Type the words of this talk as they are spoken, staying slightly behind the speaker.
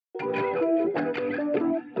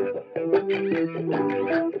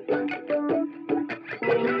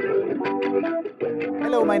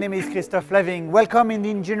Hello, my name is Christophe Laving. Welcome in the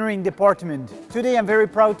engineering department. Today I'm very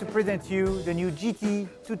proud to present you the new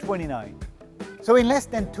GT229. So in less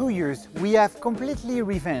than 2 years, we have completely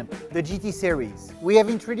revamped the GT series. We have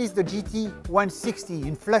introduced the GT160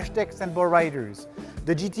 in flush decks and bow riders,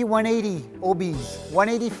 the GT180 OBs,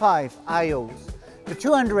 185 IOs, the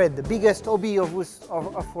 200, the biggest OB of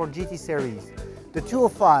our GT series, the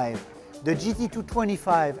 205, the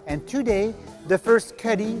GT225, and today the first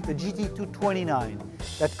cuddy, the GT229,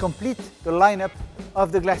 that complete the lineup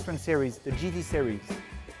of the Glastron series, the GT series.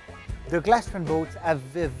 The Glastron boats have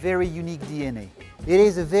a very unique DNA. It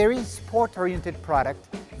is a very sport-oriented product,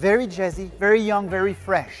 very jazzy, very young, very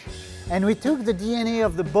fresh. And we took the DNA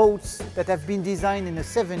of the boats that have been designed in the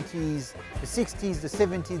 70s, the 60s, the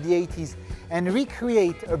 70s, the 80s, and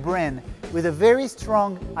recreate a brand with a very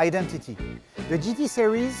strong identity. The GT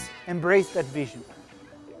series embraced that vision.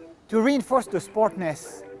 To reinforce the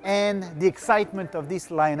sportness and the excitement of this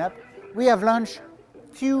lineup, we have launched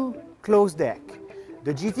two closed deck.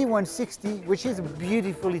 The GT160, which is a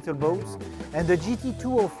beautiful little boat, and the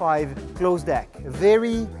GT205 closed deck, a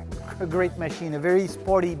very great machine, a very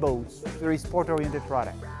sporty boat, very sport-oriented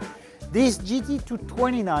product. This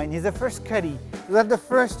GT229 is the first cuddy to have the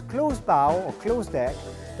first closed bow or closed deck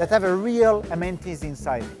that have a real amenities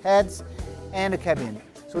inside, heads and a cabin.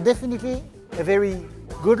 So definitely a very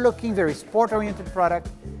good-looking, very sport-oriented product,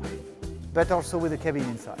 but also with a cabin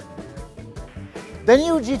inside. The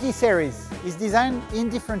new GT series is designed in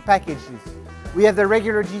different packages. We have the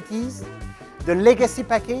regular GTs, the Legacy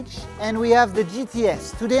package, and we have the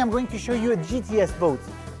GTS. Today I'm going to show you a GTS boat.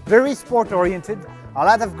 Very sport-oriented, a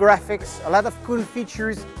lot of graphics, a lot of cool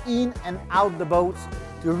features in and out the boat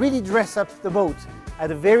to really dress up the boat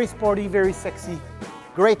at a very sporty, very sexy,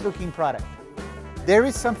 great-looking product. There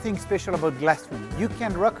is something special about Glastron. You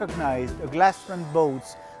can recognize a Glastron boat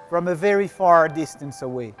from a very far distance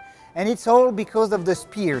away. And it's all because of the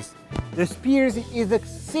spears. The spears is the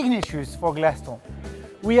signatures for Glastron.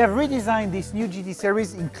 We have redesigned this new GT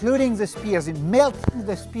series, including the spears, in melting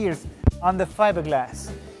the spears on the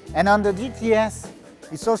fiberglass. And on the GTS,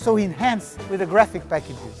 it's also enhanced with the graphic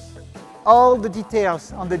packages. All the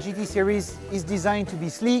details on the GT series is designed to be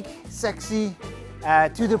sleek, sexy,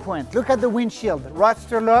 to the point. Look at the windshield,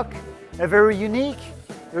 roadster look, a very unique,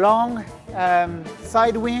 long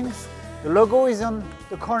side wings. The logo is on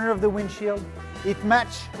the corner of the windshield. It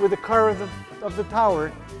matches with the color of the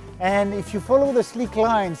tower. And if you follow the sleek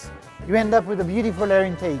lines, you end up with a beautiful air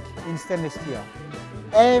intake in stainless steel.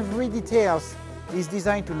 Every detail is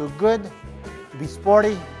designed to look good, to be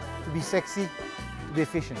sporty, to be sexy, to be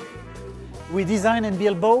efficient. We design and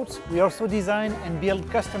build boats. We also design and build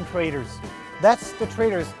custom traders. That's the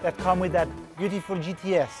traders that come with that beautiful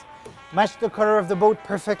GTS. Match the color of the boat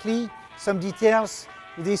perfectly. Some details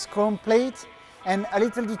with this chrome plate and a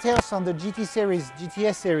little details on the GT series,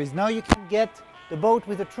 GTS series. Now you can get the boat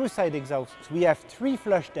with a true side exhaust. We have 3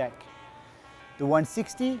 flush deck, the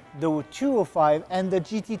 160, the 205 and the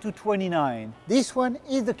GT229. This one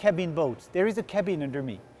is the cabin boat. There is a cabin under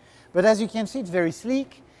me. But as you can see, it's very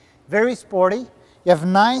sleek, very sporty. You have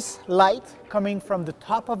nice light coming from the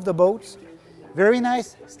top of the boat. Very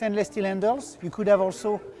nice stainless steel handles. You could have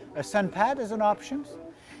also a sun pad as an option.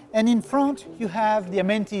 And in front, you have the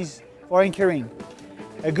amenities for anchoring.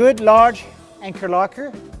 A good large anchor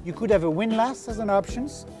locker. You could have a windlass as an option.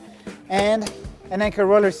 And an anchor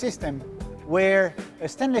roller system where a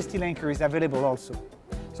stainless steel anchor is available also.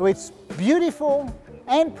 So it's beautiful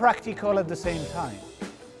and practical at the same time.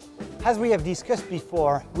 As we have discussed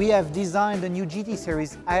before, we have designed the new GT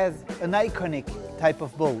series as an iconic type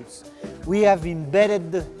of boats. We have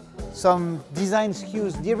embedded some design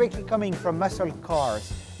cues directly coming from muscle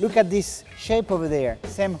cars. Look at this shape over there,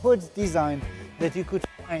 same hood's design that you could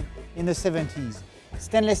find in the 70s.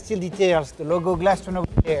 Stainless steel details, the logo Glastron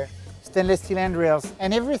over there, stainless steel handrails,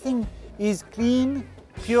 and everything is clean,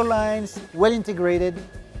 pure lines, well integrated,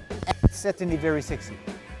 and certainly very sexy.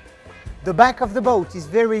 The back of the boat is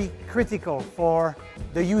very critical for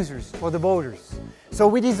the users, for the boaters. So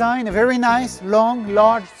we designed a very nice, long,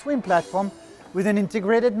 large swim platform with an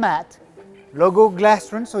integrated mat, logo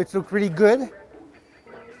Glastron, so it looks really good.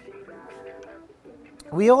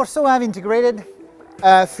 We also have integrated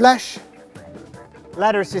a flush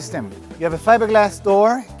ladder system. You have a fiberglass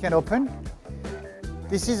door, can open.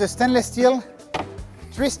 This is a stainless steel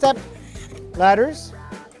 3-step ladders,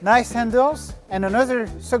 nice handles, and another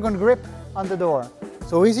second grip on the door.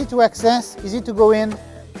 So easy to access, easy to go in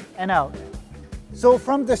and out. So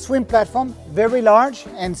from the swim platform, very large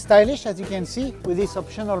and stylish, as you can see, with these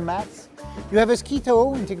optional mats. You have a ski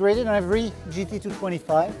toe integrated on every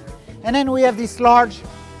GT225. And then we have this large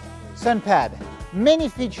sun pad. Many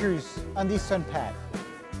features on this sun pad.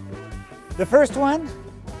 The first one,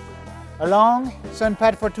 a long sun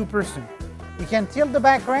pad for 2 persons. You can tilt the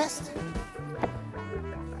backrest.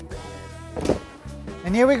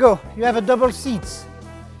 And here we go. You have a double seats.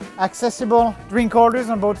 Accessible drink holders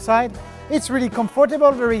on both sides. It's really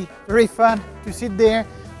comfortable, very fun to sit there,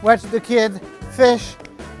 watch the kid, fish.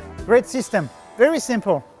 Great system, very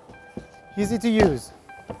simple, easy to use.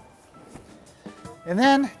 And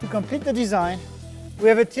then to complete the design, we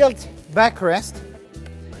have a tilt backrest,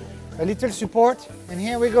 a little support, and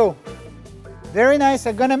here we go. Very nice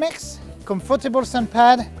ergonomics, comfortable sun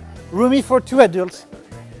pad, roomy for 2 adults,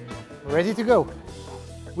 ready to go.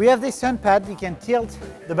 We have this sun pad, you can tilt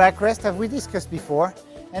the backrest as we discussed before,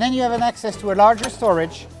 and then you have an access to a larger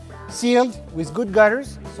storage, sealed with good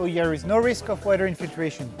gutters, so there is no risk of water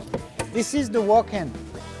infiltration. This is the walk-in.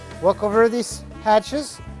 Walk over these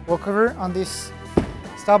hatches, walk over on this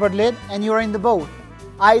starboard lid, and you're in the boat.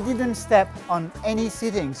 I didn't step on any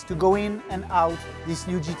seatings to go in and out this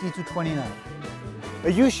new GT229.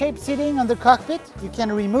 A U-shaped seating on the cockpit, you can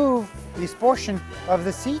remove this portion of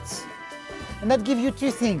the seats, and that gives you 2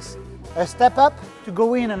 things. A step up to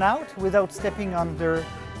go in and out without stepping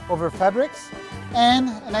over fabrics, and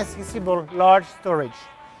an accessible large storage.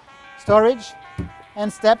 Storage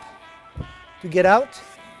and step to get out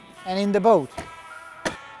and in the boat.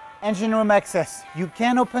 Engine room access. You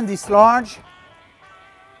can open this large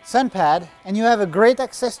sun pad and you have a great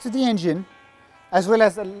access to the engine as well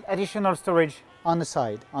as additional storage on the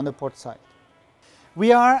side, on the port side.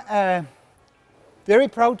 We are very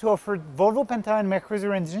proud to offer Volvo Penta and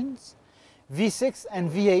Mercruiser engines, V6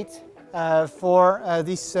 and V8 for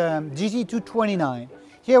this GT229.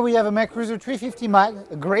 Here we have a Mercruiser 350 mag,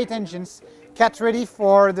 a great engines, cat ready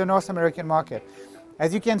for the North American market.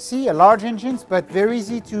 As you can see, a large engines, but very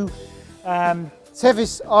easy to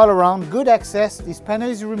service all around, good access. This panel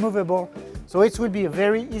is removable, so it will be a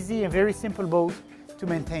very easy and very simple boat to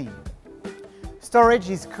maintain. Storage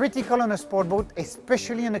is critical on a sport boat,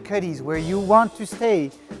 especially in the cuddies where you want to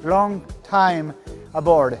stay long time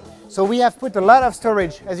aboard. So we have put a lot of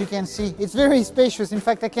storage, as you can see. It's very spacious. In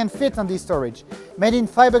fact, I can fit on this storage. Made in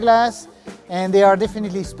fiberglass, and they are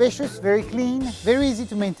definitely spacious, very clean, very easy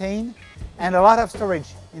to maintain, and a lot of storage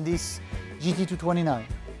in this GT229.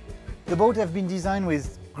 The boat have been designed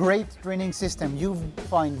with great draining system. You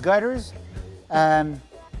find gutters,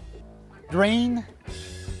 drain,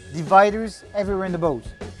 dividers everywhere in the boat.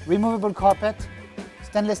 Removable carpet,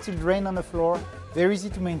 stainless steel drain on the floor, very easy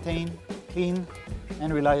to maintain, clean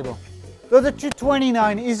and reliable. So the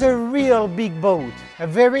 229 is a real big boat, a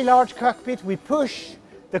very large cockpit. We push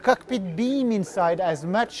the cockpit beam inside as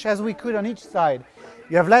much as we could on each side.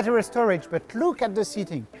 You have lateral storage, but look at the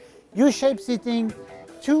seating. U-shaped seating,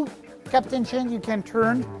 2 captain chains you can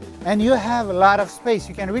turn, and you have a lot of space.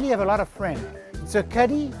 You can really have a lot of room. It's a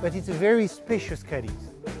cuddy, but it's a very spacious cuddy.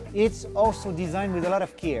 It's also designed with a lot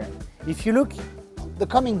of care. If you look, the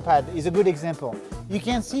coaming pad is a good example. You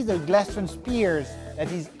can see the Glastron spears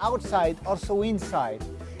that is outside, also inside.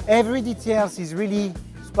 Every detail is really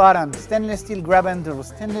spot on. Stainless steel grab handles,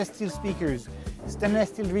 stainless steel speakers, stainless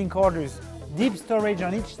steel drink holders, deep storage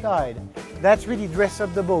on each side. That really dress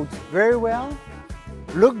up the boat very well,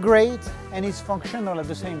 look great, and is functional at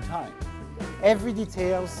the same time. Every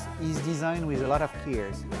detail is designed with a lot of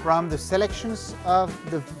care, from the selections of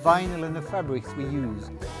the vinyl and the fabrics we use,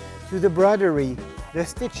 to the broderie, the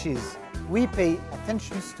stitches. We pay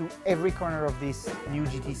attention to every corner of this new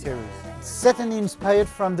GT series. It's certainly inspired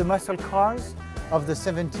from the muscle cars of the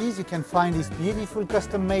 70s. You can find these beautiful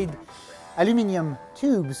custom-made aluminum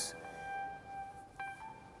tubes,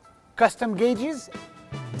 custom gauges,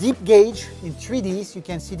 deep gauge in 3D, so you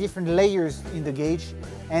can see different layers in the gauge,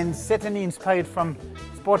 and certainly inspired from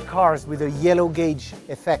sport cars with a yellow gauge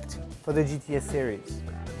effect for the GTS series.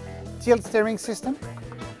 Tilt steering system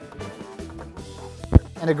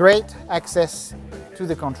and a great access to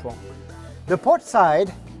the control. The port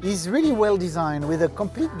side is really well designed with a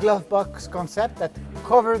complete glove box concept that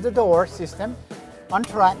covers the door system on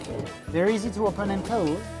track, very easy to open and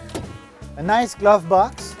close. A nice glove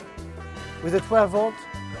box with a 12-volt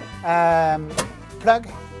plug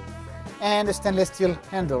and a stainless steel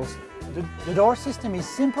handles. The door system is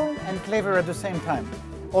simple and clever at the same time.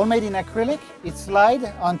 All made in acrylic, it slides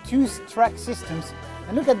on 2 track systems.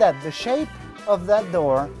 And look at that, the shape of that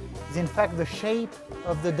door is in fact the shape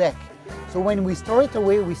of the deck. So when we store it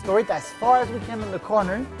away, we store it as far as we can in the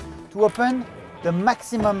corner to open the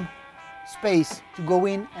maximum space to go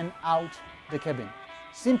in and out the cabin.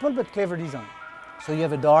 Simple but clever design. So you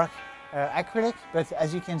have a dark acrylic, but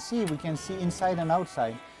as you can see, we can see inside and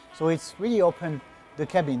outside. So it's really open the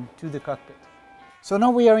cabin to the cockpit. So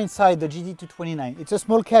now we are inside the GT229. It's a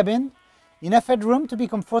small cabin, enough headroom to be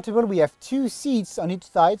comfortable. We have 2 seats on each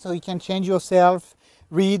side, so you can change yourself,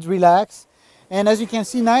 read, relax. And as you can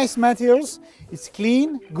see, nice materials. It's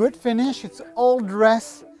clean, good finish. It's all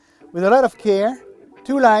dressed with a lot of care.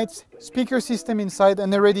 2 lights, speaker system inside,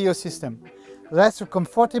 and a radio system. That's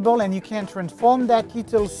comfortable, and you can transform that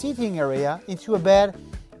little seating area into a bed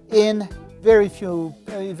in very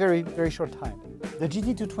short time. The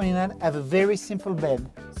GT229 have a very simple bed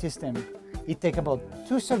system. It takes about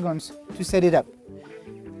 2 seconds to set it up.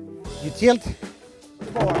 You tilt,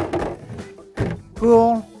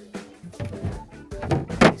 pull,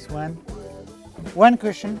 this one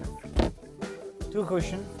cushion, 2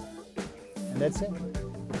 cushions, and that's it.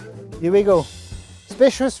 Here we go.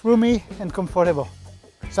 Spacious, roomy, and comfortable.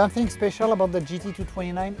 Something special about the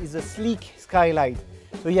GT229 is a sleek skylight.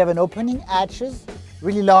 So you have an opening hatches,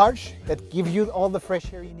 really large, that give you all the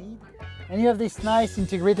fresh air you need. And you have this nice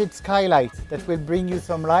integrated skylight that will bring you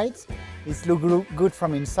some lights. It looks good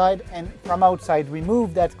from inside, and from outside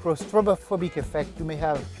remove that claustrophobic effect you may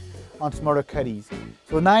have on smaller cuddies.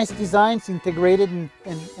 So nice designs, integrated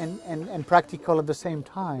and practical at the same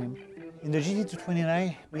time. In the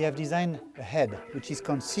GT229 we have designed a head which is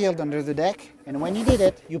concealed under the deck, and when you did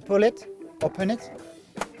it, you pull it, open it,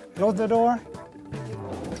 close the door.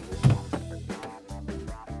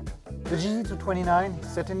 The GT229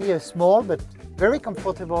 is certainly a small but very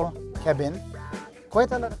comfortable cabin,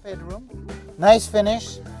 quite a lot of headroom, nice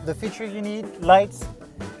finish, the features you need, lights,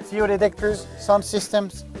 CO detectors, sound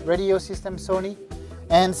systems, radio system Sony,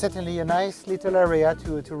 and certainly a nice little area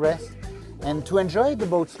to rest and to enjoy the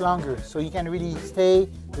boats longer, so you can really stay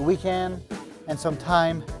the weekend and some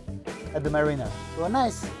time at the marina. So a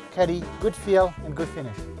nice cuddy, good feel and good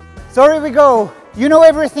finish. So here we go. You know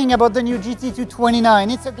everything about the new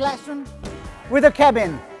GT229. It's a Glastron with a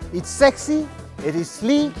cabin. It's sexy, it is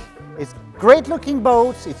sleek, it's great looking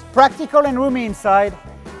boats, it's practical and roomy inside.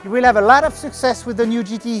 You will have a lot of success with the new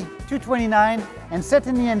GT229 and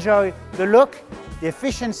certainly enjoy the look, the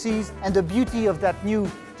efficiencies and the beauty of that new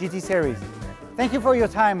GT series. Thank you for your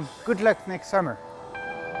time. Good luck next summer.